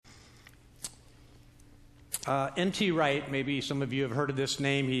N.T. Wright, maybe some of you have heard of this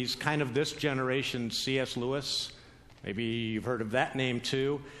name. He's kind of this generation's C.S. Lewis. Maybe you've heard of that name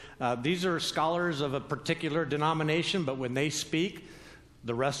too. These are scholars of a particular denomination, but when they speak,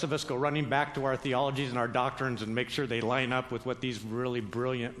 the rest of us go running back to our theologies and our doctrines and make sure they line up with what these really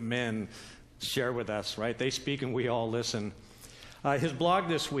brilliant men share with us, right? They speak and we all listen. His blog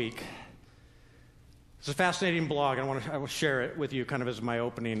this week, it's a fascinating blog. I want to share it with you kind of as my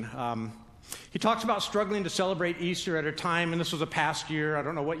opening. He talks about struggling to celebrate Easter at a time, and this was a past year, I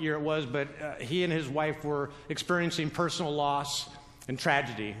don't know what year it was, but he and his wife were experiencing personal loss and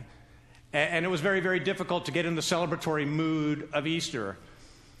tragedy. And it was very, very difficult to get in the celebratory mood of Easter.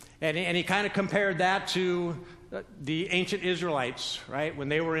 And he kind of compared that to the ancient Israelites, right, when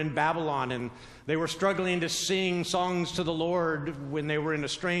they were in Babylon and they were struggling to sing songs to the Lord when they were in a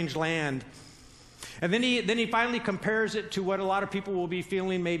strange land. And then he finally compares it to what a lot of people will be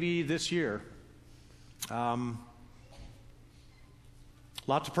feeling maybe this year. Lots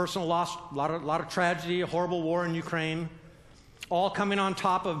of personal loss, a lot of tragedy, a horrible war in Ukraine, all coming on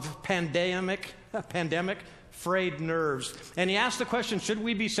top of pandemic, frayed nerves. And he asked the question, should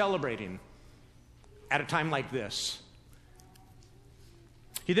we be celebrating at a time like this?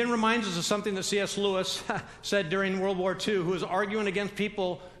 He then reminds us of something that C.S. Lewis said during World War II, who was arguing against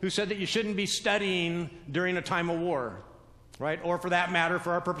people who said that you shouldn't be studying during a time of war, right? Or for that matter,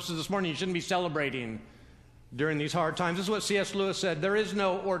 for our purposes this morning, you shouldn't be celebrating during these hard times. This is what C.S. Lewis said: there is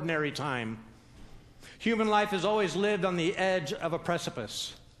no ordinary time. Human life is always lived on the edge of a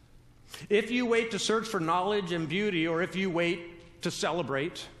precipice. If you wait to search for knowledge and beauty, or if you wait to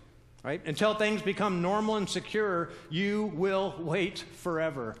celebrate, right, until things become normal and secure, you will wait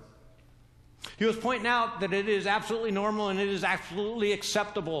forever. He was pointing out that it is absolutely normal and it is absolutely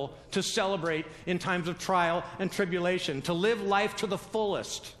acceptable to celebrate in times of trial and tribulation, to live life to the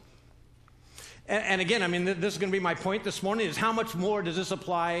fullest. And again, I mean, this is going to be my point this morning, is how much more does this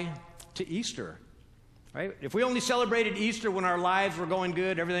apply to Easter? Right? If we only celebrated Easter when our lives were going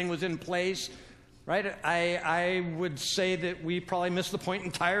good, everything was in place, right? I would say that we probably missed the point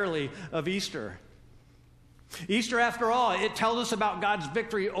entirely of Easter. Easter, after all, it tells us about God's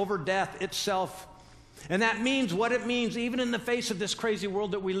victory over death itself. And that means what it means even in the face of this crazy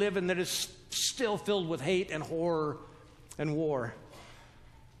world that we live in that is still filled with hate and horror and war.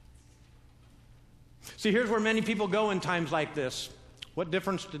 See, here's where many people go in times like this. What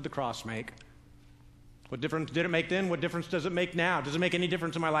difference did the cross make? What difference did it make then? What difference does it make now? Does it make any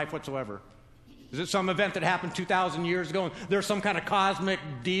difference in my life whatsoever? Is it some event that happened 2,000 years ago and there's some kind of cosmic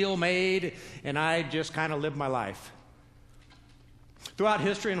deal made and I just kind of live my life? Throughout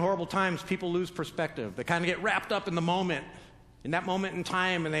history and horrible times, people lose perspective. They kind of get wrapped up in the moment, in that moment in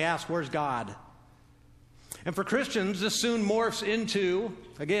time, and they ask, where's God? And for Christians, this soon morphs into,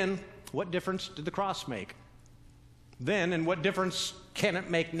 again, what difference did the cross make then, and what difference can it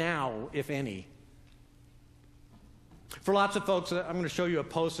make now, if any? For lots of folks, I'm going to show you a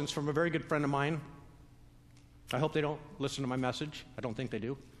post, and it's from a very good friend of mine. I hope they don't listen to my message. I don't think they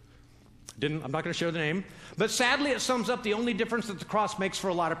do. I'm not going to share the name. But sadly, it sums up the only difference that the cross makes for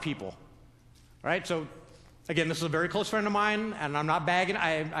a lot of people. All right? So, again, this is a very close friend of mine, and I'm not bagging.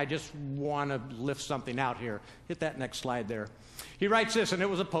 I just want to lift something out here. Hit that next slide there. He writes this, and it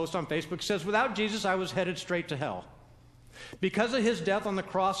was a post on Facebook. It says, without Jesus, I was headed straight to hell. Because of his death on the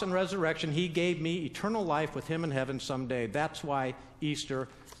cross and resurrection, he gave me eternal life with him in heaven someday. That's why Easter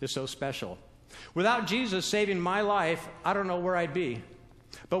is so special. Without Jesus saving my life, I don't know where I'd be.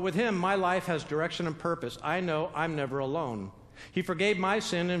 But with him, my life has direction and purpose. I know I'm never alone. He forgave my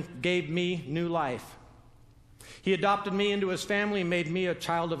sin and gave me new life. He adopted me into his family and made me a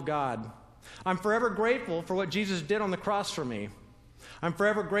child of God. I'm forever grateful for what Jesus did on the cross for me. I'm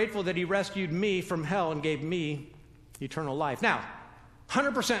forever grateful that he rescued me from hell and gave me eternal life. Now,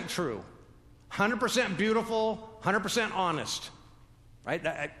 100% true, 100% beautiful, 100% honest, right?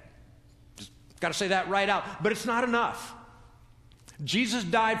 I just got to say that right out. But it's not enough. Jesus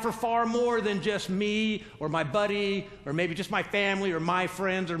died for far more than just me or my buddy or maybe just my family or my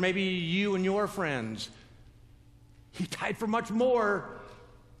friends or maybe you and your friends. He died for much more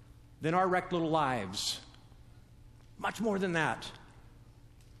than our wrecked little lives. Much more than that.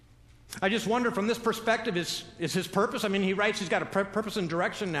 I just wonder, from this perspective, is his purpose? I mean, he writes he's got a purpose and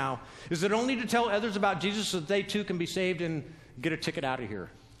direction now. Is it only to tell others about Jesus so that they too can be saved and get a ticket out of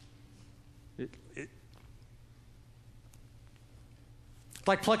here? It's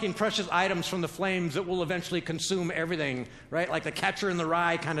like plucking precious items from the flames that will eventually consume everything, right? Like the Catcher in the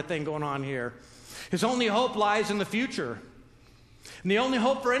Rye kind of thing going on here. His only hope lies in the future. And the only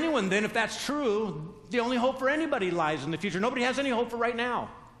hope for anyone then, if that's true, the only hope for anybody lies in the future. Nobody has any hope for right now.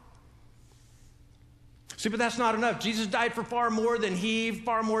 See, but that's not enough. Jesus died for far more than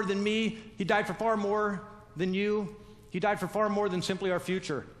far more than me. He died for far more than you. He died for far more than simply our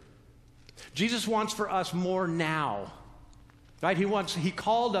future. Jesus wants for us more now. Right? He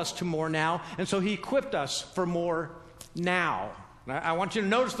called us to more now, and so he equipped us for more now. I want you to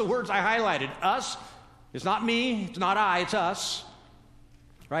notice the words I highlighted. Us, it's not me, it's not I, it's us.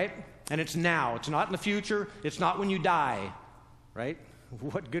 Right? And it's now. It's not in the future. It's not when you die. Right?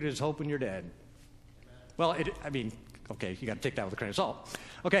 What good is hope when you're dead? Well, okay, you got to take that with a grain of salt.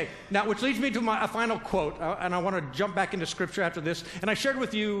 Okay, now, which leads me to a final quote, and I want to jump back into Scripture after this. And I shared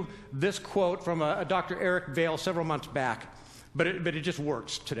with you this quote from a Dr. Eric Vale several months back, but it just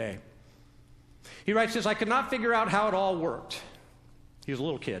works today. He writes this: I could not figure out how it all worked. He was a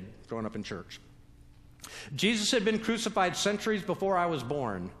little kid growing up in church. Jesus had been crucified centuries before I was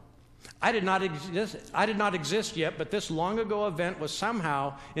born. I did not exist yet, but this long ago event was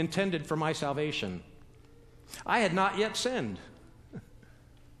somehow intended for my salvation. I had not yet sinned.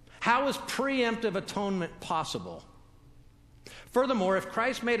 How is preemptive atonement possible? Furthermore, if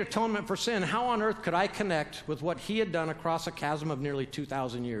Christ made atonement for sin, how on earth could I connect with what he had done across a chasm of nearly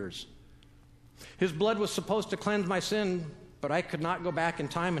 2,000 years? His blood was supposed to cleanse my sin, but I could not go back in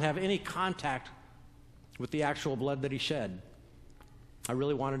time and have any contact with the actual blood that he shed. I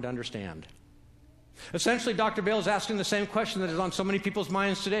really wanted to understand. Essentially, Dr. Vale is asking the same question that is on so many people's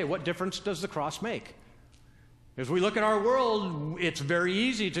minds today. What difference does the cross make? As we look at our world, it's very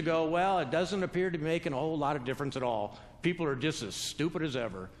easy to go, well, it doesn't appear to be making a whole lot of difference at all. People are just as stupid as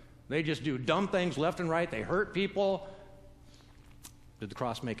ever. They just do dumb things left and right. They hurt people. Did the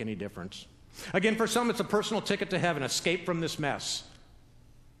cross make any difference? Again, for some, it's a personal ticket to heaven, escape from this mess.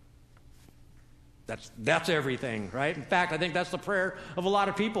 That's everything, right? In fact, I think that's the prayer of a lot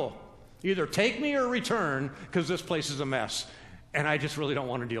of people. Either take me or return, because this place is a mess, and I just really don't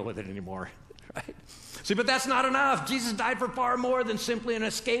want to deal with it anymore, right? See, but that's not enough. Jesus died for far more than simply an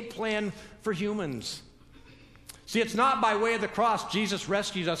escape plan for humans. See, it's not by way of the cross Jesus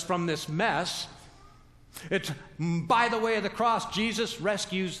rescues us from this mess. It's by the way of the cross Jesus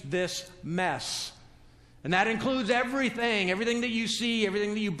rescues this mess. And that includes everything that you see,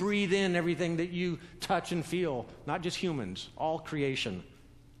 everything that you breathe in, everything that you touch and feel, not just humans, all creation.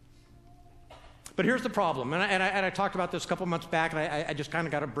 But here's the problem, and I talked about this a couple months back, and I just kind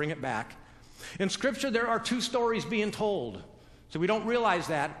of got to bring it back. In Scripture, there are two stories being told. So we don't realize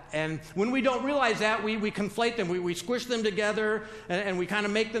that. And when we don't realize that, we conflate them. We squish them together, and we kind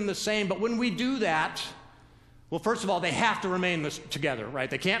of make them the same. But when we do that, well, first of all, they have to remain together, right?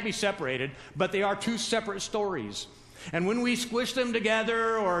 They can't be separated, but they are two separate stories. And when we squish them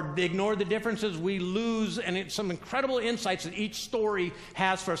together or ignore the differences, we lose some incredible insights that each story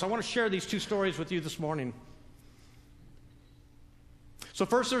has for us. I want to share these two stories with you this morning. So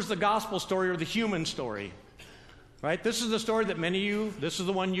first, there's the gospel story, or the human story, right? This is the story that many of you, this is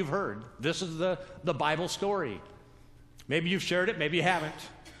the one you've heard. This is the Bible story. Maybe you've shared it, maybe you haven't.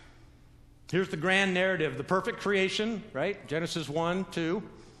 Here's the grand narrative: the perfect creation, right? Genesis 1, 2,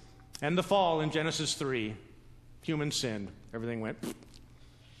 and the fall in Genesis 3. Human sin. Everything went.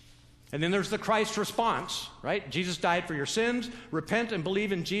 And then there's the Christ response, right? Jesus died for your sins. Repent and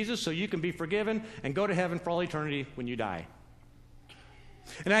believe in Jesus so you can be forgiven and go to heaven for all eternity when you die.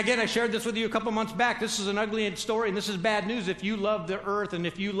 And again, I shared this with you a couple months back. This is an ugly story, and this is bad news if you love the earth, and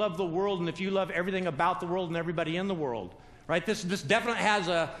if you love the world, and if you love everything about the world and everybody in the world, right? This definitely has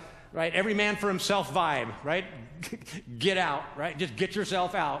a, right, every man for himself vibe, right? Get out, right? Just get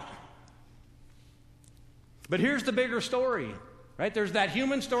yourself out. But here's the bigger story, right? There's that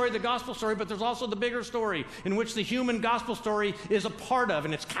human story, the gospel story, but there's also the bigger story in which the human gospel story is a part of,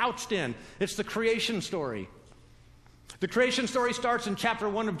 and it's couched in. It's the creation story. The creation story starts in chapter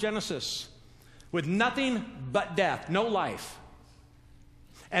 1 of Genesis with nothing but death, no life.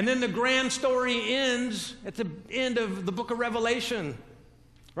 And then the grand story ends at the end of the book of Revelation,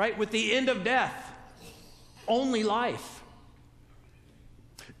 right? With the end of death, only life.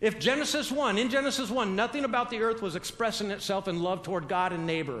 In Genesis 1, nothing about the earth was expressing itself in love toward God and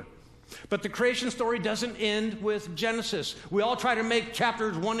neighbor. But the creation story doesn't end with Genesis. We all try to make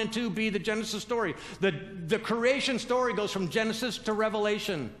chapters 1 and 2 be the Genesis story. The creation story goes from Genesis to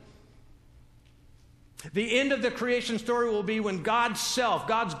Revelation. The end of the creation story will be when God's self,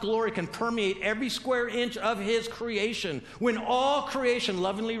 God's glory can permeate every square inch of his creation, when all creation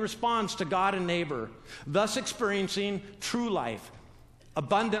lovingly responds to God and neighbor, thus experiencing true life,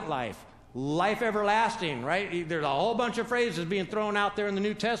 abundant life, life everlasting, right? There's a whole bunch of phrases being thrown out there in the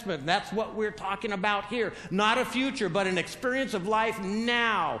New Testament. And that's what we're talking about here. Not a future, but an experience of life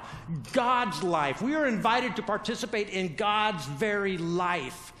now. God's life. We are invited to participate in God's very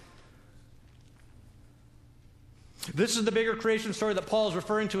life. This is the bigger creation story that Paul is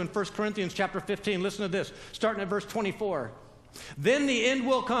referring to in 1 Corinthians chapter 15. Listen to this, starting at verse 24. Then the end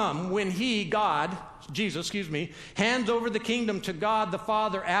will come when he, God, Jesus, hands over the kingdom to God the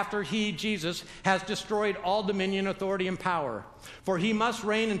Father after he, Jesus, has destroyed all dominion, authority, and power. For he must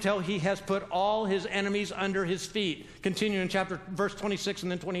reign until he has put all his enemies under his feet. Continue in verse 26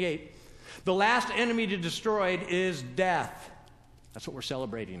 and then 28. The last enemy to be destroyed is death. That's what we're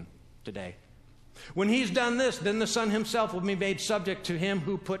celebrating today. When he's done this, then the Son himself will be made subject to him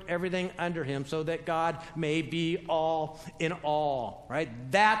who put everything under him, so that God may be all in all, right?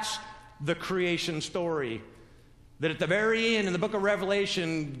 That's the creation story. That at the very end, in the book of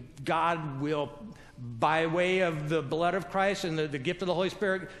Revelation, God will, by way of the blood of Christ and the gift of the Holy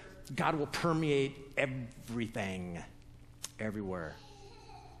Spirit, God will permeate everything, everywhere.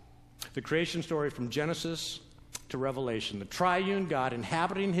 The creation story from Genesis to Revelation, the triune God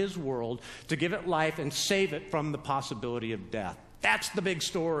inhabiting his world to give it life and save it from the possibility of death. That's the big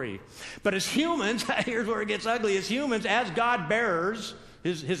story. But as humans, here's where it gets ugly. As humans, as God bearers,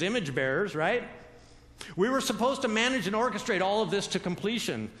 his image bearers, right? We were supposed to manage and orchestrate all of this to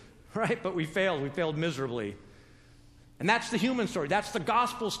completion, right? But we failed. We failed miserably. And that's the human story. That's the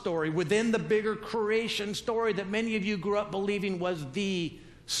gospel story within the bigger creation story that many of you grew up believing was the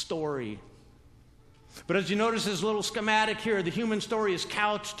story. But as you notice this little schematic here, the human story is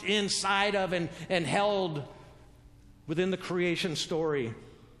couched inside of and held within the creation story.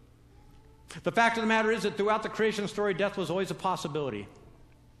 The fact of the matter is that throughout the creation story, death was always a possibility.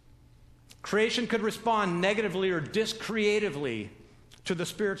 Creation could respond negatively or discreatively to the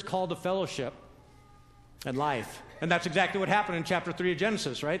Spirit's call to fellowship and life. And that's exactly what happened in chapter 3 of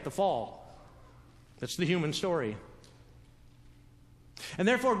Genesis, right? The fall. That's the human story. And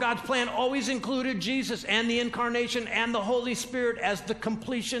therefore, God's plan always included Jesus and the incarnation and the Holy Spirit as the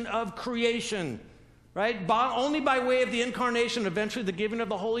completion of creation, right? Only by way of the incarnation, eventually the giving of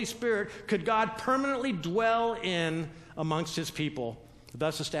the Holy Spirit, could God permanently dwell in amongst his people,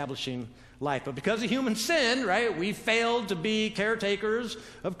 thus establishing life. But because of human sin, right, we failed to be caretakers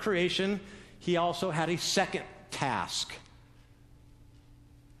of creation. He also had a second task.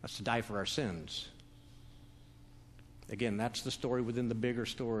 That's to die for our sins. Again, that's the story within the bigger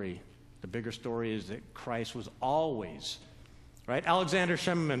story. The bigger story is that Christ was always, right? Alexander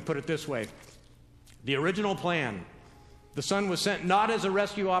Schmemann put it this way. The original plan, the Son was sent not as a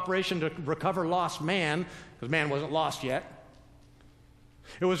rescue operation to recover lost man, because man wasn't lost yet.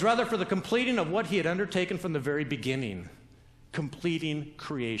 It was rather for the completing of what he had undertaken from the very beginning, completing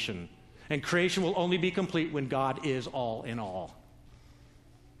creation. And creation will only be complete when God is all in all.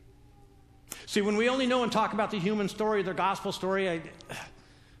 See, when we only know and talk about the human story, the gospel story,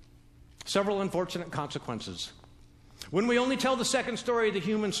 several unfortunate consequences. When we only tell the second story, the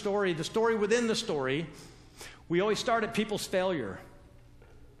human story, the story within the story, we always start at people's failure.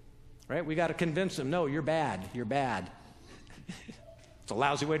 Right? We got to convince them, no, you're bad, you're bad. It's a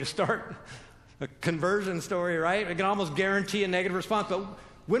lousy way to start a conversion story, right? It can almost guarantee a negative response. But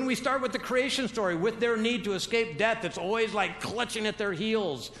when we start with the creation story, with their need to escape death, it's always like clutching at their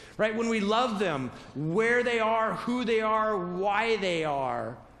heels, right? When we love them, where they are, who they are, why they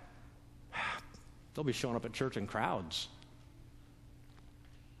are, they'll be showing up at church in crowds.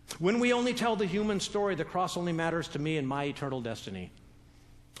 When we only tell the human story, the cross only matters to me and my eternal destiny.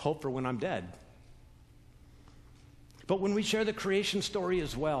 Hope for when I'm dead. But when we share the creation story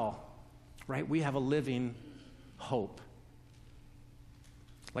as well, right, we have a living hope.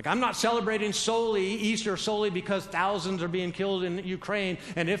 Like, I'm not celebrating Easter solely because thousands are being killed in Ukraine,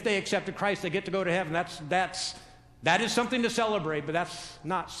 and if they accepted Christ, they get to go to heaven. That is something to celebrate, but that's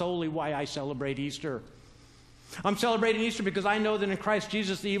not solely why I celebrate Easter. I'm celebrating Easter because I know that in Christ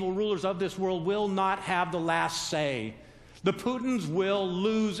Jesus, the evil rulers of this world will not have the last say. The Putins will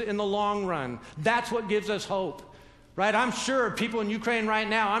lose in the long run. That's what gives us hope. Right? I'm sure people in Ukraine right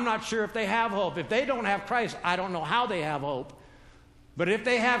now, I'm not sure if they have hope. If they don't have Christ, I don't know how they have hope. But if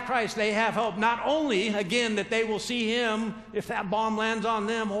they have Christ, they have hope. Not only, again, that they will see him if that bomb lands on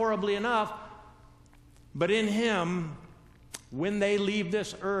them horribly enough, but in him, when they leave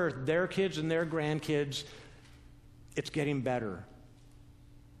this earth, their kids and their grandkids, it's getting better.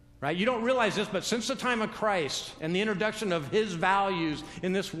 Right? You don't realize this, but since the time of Christ and the introduction of his values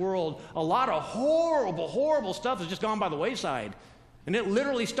in this world, a lot of horrible, horrible stuff has just gone by the wayside. And it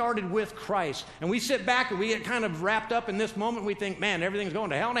literally started with Christ. And we sit back and we get kind of wrapped up in this moment. We think, man, everything's going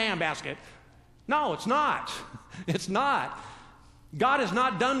to hell in a handbasket. No, it's not. It's not. God is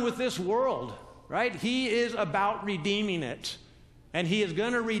not done with this world, right? He is about redeeming it. And he is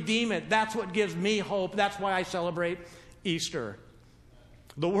going to redeem it. That's what gives me hope. That's why I celebrate Easter.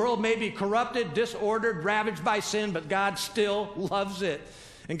 The world may be corrupted, disordered, ravaged by sin, but God still loves it.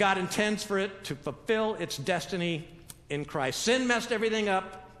 And God intends for it to fulfill its destiny in Christ. Sin messed everything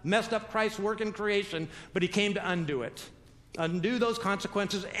up, messed up Christ's work in creation, but he came to undo it, undo those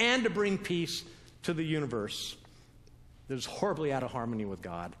consequences, and to bring peace to the universe that is horribly out of harmony with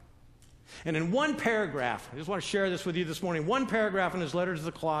God. And in one paragraph, I just want to share this with you this morning, one paragraph in his letter to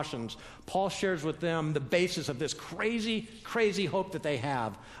the Colossians, Paul shares with them the basis of this crazy, crazy hope that they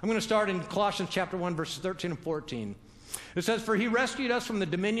have. I'm going to start in Colossians chapter 1, verses 13 and 14. It says, "For he rescued us from the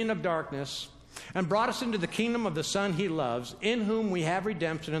dominion of darkness and brought us into the kingdom of the Son he loves, in whom we have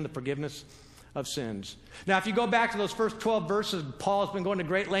redemption and the forgiveness of sins." Now, if you go back to those first 12 verses, Paul has been going to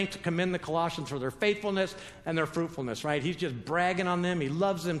great length to commend the Colossians for their faithfulness and their fruitfulness, right? He's just bragging on them. He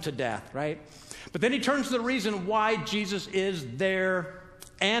loves them to death, right? But then he turns to the reason why Jesus is their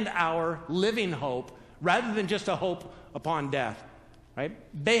and our living hope, rather than just a hope upon death, right?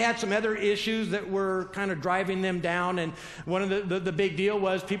 They had some other issues that were kind of driving them down, and one of the big deal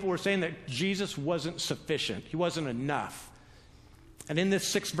was people were saying that Jesus wasn't sufficient. He wasn't enough. And in this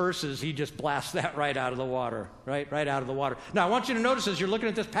 6 verses, he just blasts that right out of the water, right? Right out of the water. Now, I want you to notice as you're looking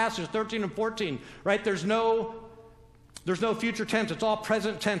at this passage, 13 and 14, right? There's no future tense. It's all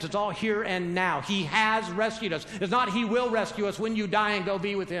present tense. It's all here and now. He has rescued us. It's not he will rescue us when you die and go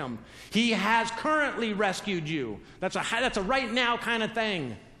be with him. He has currently rescued you. That's a right now kind of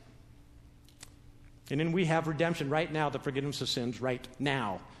thing. And then we have redemption right now, the forgiveness of sins right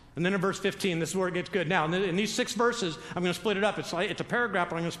now. And then in verse 15, this is where it gets good. Now, in these 6 verses, I'm going to split it up. It's a paragraph,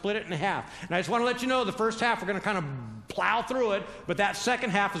 but I'm going to split it in half. And I just want to let you know, the first half, we're going to kind of plow through it, but that second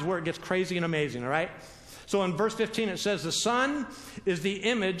half is where it gets crazy and amazing, all right? So in verse 15, it says, "The Son is the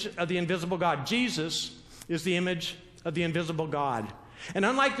image of the invisible God." Jesus is the image of the invisible God. And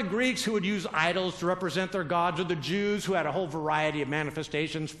unlike the Greeks who would use idols to represent their gods, or the Jews who had a whole variety of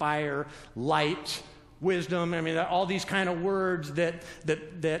manifestations, fire, light, wisdom, I mean, all these kind of words that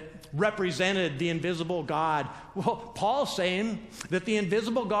represented the invisible God. Well, Paul's saying that the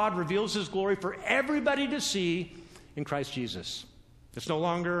invisible God reveals his glory for everybody to see in Christ Jesus. It's no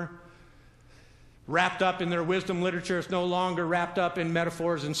longer wrapped up in their wisdom literature. It's no longer wrapped up in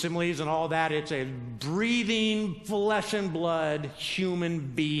metaphors and similes and all that. It's a breathing, flesh and blood human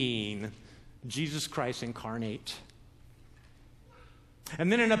being, Jesus Christ incarnate.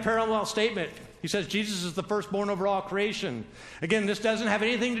 And then in a parallel statement, he says Jesus is the firstborn over all creation. Again, this doesn't have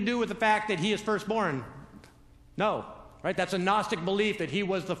anything to do with the fact that he is firstborn. No, right? That's a Gnostic belief that he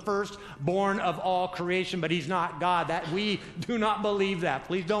was the firstborn of all creation, but he's not God. That we do not believe that.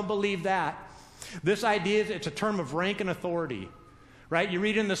 Please don't believe that. This idea, it's a term of rank and authority, right? You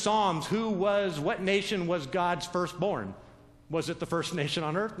read in the Psalms, what nation was God's firstborn? Was it the first nation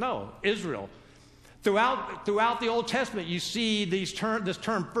on earth? No, Israel. Throughout the Old Testament, you see this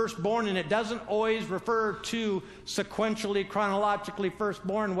term firstborn, and it doesn't always refer to sequentially, chronologically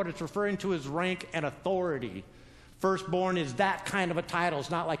firstborn. What it's referring to is rank and authority. Firstborn is that kind of a title.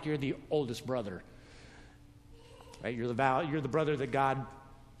 It's not like you're the oldest brother, right? You're the brother that God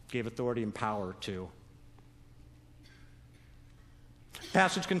gave authority and power to.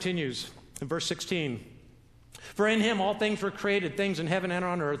 Passage continues in verse 16. "For in him all things were created, things in heaven and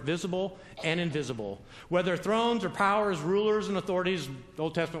on earth, visible and invisible, whether thrones or powers, rulers and authorities," the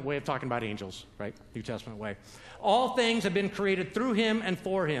Old Testament way of talking about angels, right? New Testament way. "All things have been created through him and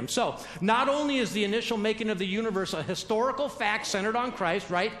for him." So, not only is the initial making of the universe a historical fact centered on Christ,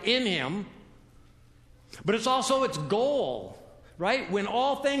 right, in him, but it's also its goal, right? When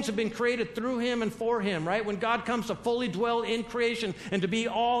all things have been created through him and for him, right? When God comes to fully dwell in creation and to be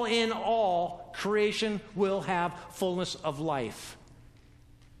all in all, creation will have fullness of life.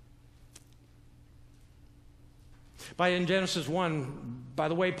 In Genesis 1, by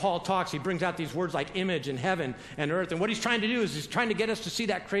the way Paul talks, he brings out these words like image and heaven and earth. And what he's trying to do is he's trying to get us to see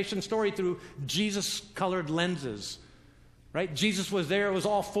that creation story through Jesus-colored lenses, right? Jesus was there. It was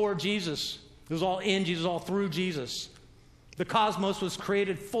all for Jesus. It was all in Jesus, all through Jesus. The cosmos was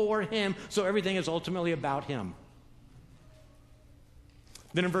created for him, so everything is ultimately about him.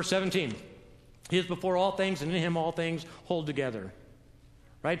 Then in verse 17, he is before all things, and in him all things hold together.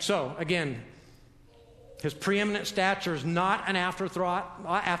 Right? So, again, his preeminent stature is not an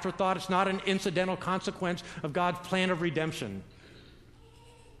afterthought. It's not an incidental consequence of God's plan of redemption.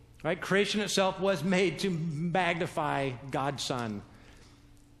 Right? Creation itself was made to magnify God's Son.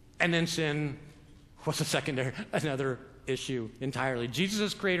 And then sin was another issue entirely.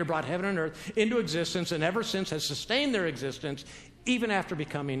 Jesus, creator, brought heaven and earth into existence, and ever since has sustained their existence, even after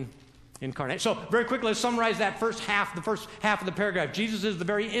becoming incarnate. So, very quickly, let's summarize that the first half of the paragraph. Jesus is the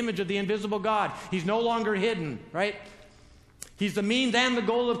very image of the invisible God. He's no longer hidden, right? He's the means and the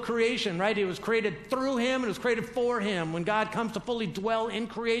goal of creation, right? It was created through him and it was created for him. When God comes to fully dwell in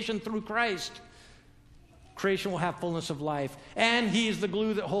creation through Christ, creation will have fullness of life. And he is the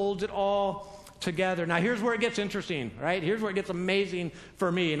glue that holds it all together. Now, here's where it gets interesting, right? Here's where it gets amazing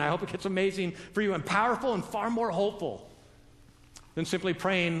for me, and I hope it gets amazing for you, and powerful and far more hopeful than simply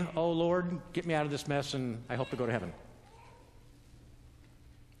praying, oh, Lord, get me out of this mess, and I hope to go to heaven.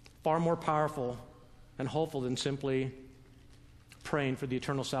 Far more powerful and hopeful than simply praying for the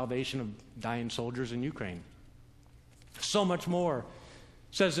eternal salvation of dying soldiers in Ukraine. So much more.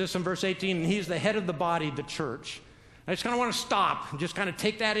 It says this in verse 18, and he's the head of the body, the church. I just kind of want to stop and just kind of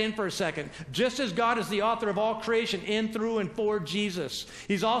take that in for a second. Just as God is the author of all creation in, through, and for Jesus,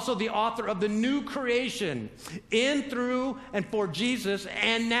 he's also the author of the new creation in, through, and for Jesus,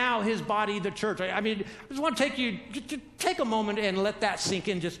 and now his body, the church. I mean, I just want to take a moment and let that sink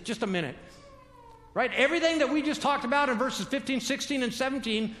in just a minute. Right? Everything that we just talked about in verses 15, 16, and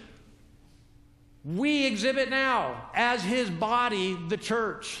 17, we exhibit now as his body, the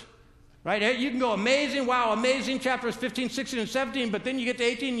church. Right? You can go amazing, wow, amazing chapters 15, 16, and 17, but then you get to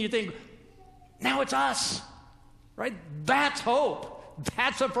 18 and you think, now it's us. Right? That's hope.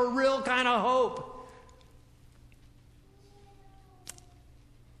 That's a for real kind of hope.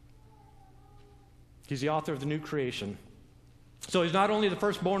 He's the author of the new creation. So he's not only the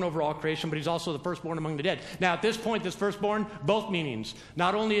firstborn over all creation, but he's also the firstborn among the dead. Now, at this point, this firstborn, both meanings.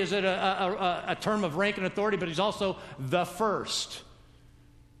 Not only is it a term of rank and authority, but he's also the first.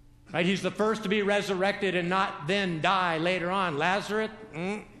 Right? He's the first to be resurrected and not then die later on. Lazarus,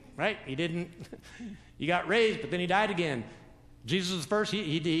 right? He got raised, but then he died again. Jesus is first.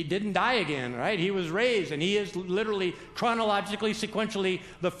 He didn't die again, right? He was raised, and he is literally, chronologically, sequentially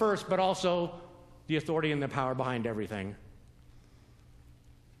the first, but also the authority and the power behind everything.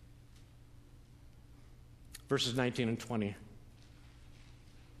 Verses 19 and 20.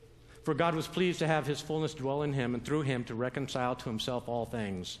 For God was pleased to have his fullness dwell in him, and through him to reconcile to himself all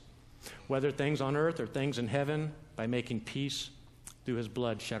things, whether things on earth or things in heaven, by making peace through his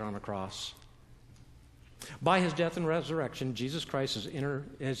blood shed on a cross. By his death and resurrection, Jesus Christ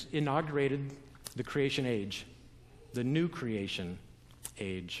has inaugurated the creation age, the new creation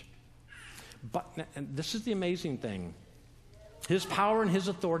age. And this is the amazing thing. His power and his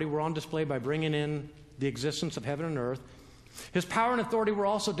authority were on display by bringing in the existence of heaven and earth. His power and authority were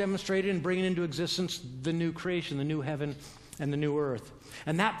also demonstrated in bringing into existence the new creation, the new heaven and the new earth.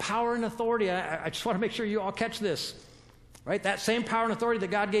 And that power and authority, I just want to make sure you all catch this, right? That same power and authority that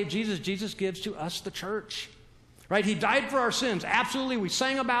God gave Jesus, Jesus gives to us, the church, right? He died for our sins. Absolutely. We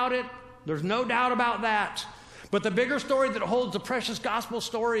sang about it. There's no doubt about that. But the bigger story that holds the precious gospel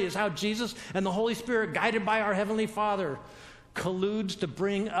story is how Jesus and the Holy Spirit, guided by our Heavenly Father, colludes to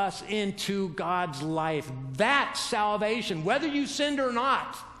bring us into God's life. That's salvation, whether you sinned or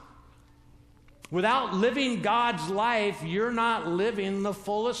not. Without living God's life, you're not living the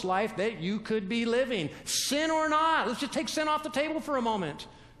fullest life that you could be living. Sin or not, let's just take sin off the table for a moment.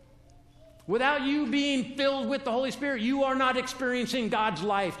 Without you being filled with the Holy Spirit, you are not experiencing God's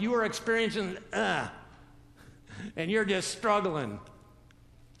life. You are experiencing, and you're just struggling.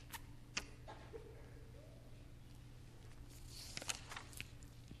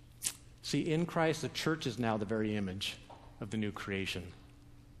 See, in Christ, the church is now the very image of the new creation.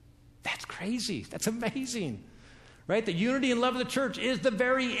 That's crazy. That's amazing. Right? The unity and love of the church is the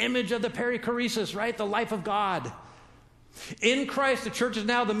very image of the perichoresis, right? The life of God. In Christ, the church is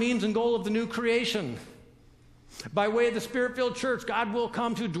now the means and goal of the new creation. By way of the Spirit-filled church, God will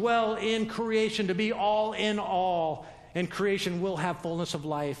come to dwell in creation, to be all in all, and creation will have fullness of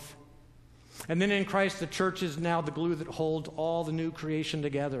life. And then in Christ, the church is now the glue that holds all the new creation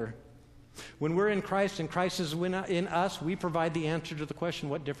together. When we're in Christ and Christ is in us, we provide the answer to the question,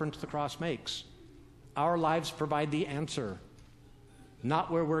 what difference the cross makes. Our lives provide the answer, not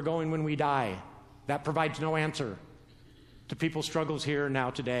where we're going when we die. That provides no answer to people's struggles here and now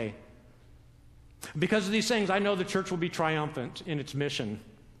today. Because of these things, I know the church will be triumphant in its mission.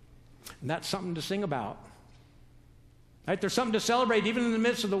 And that's something to sing about. Right? There's something to celebrate even in the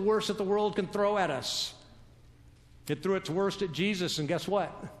midst of the worst that the world can throw at us. It threw its worst at Jesus, and guess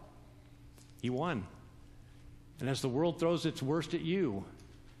what? He won. And as the world throws its worst at you,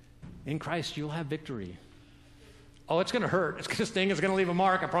 in Christ you'll have victory. Oh, it's going to hurt. It's going to sting. It's going to leave a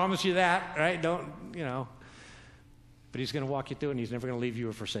mark. I promise you that. Right? But he's going to walk you through, and he's never going to leave you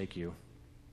or forsake you.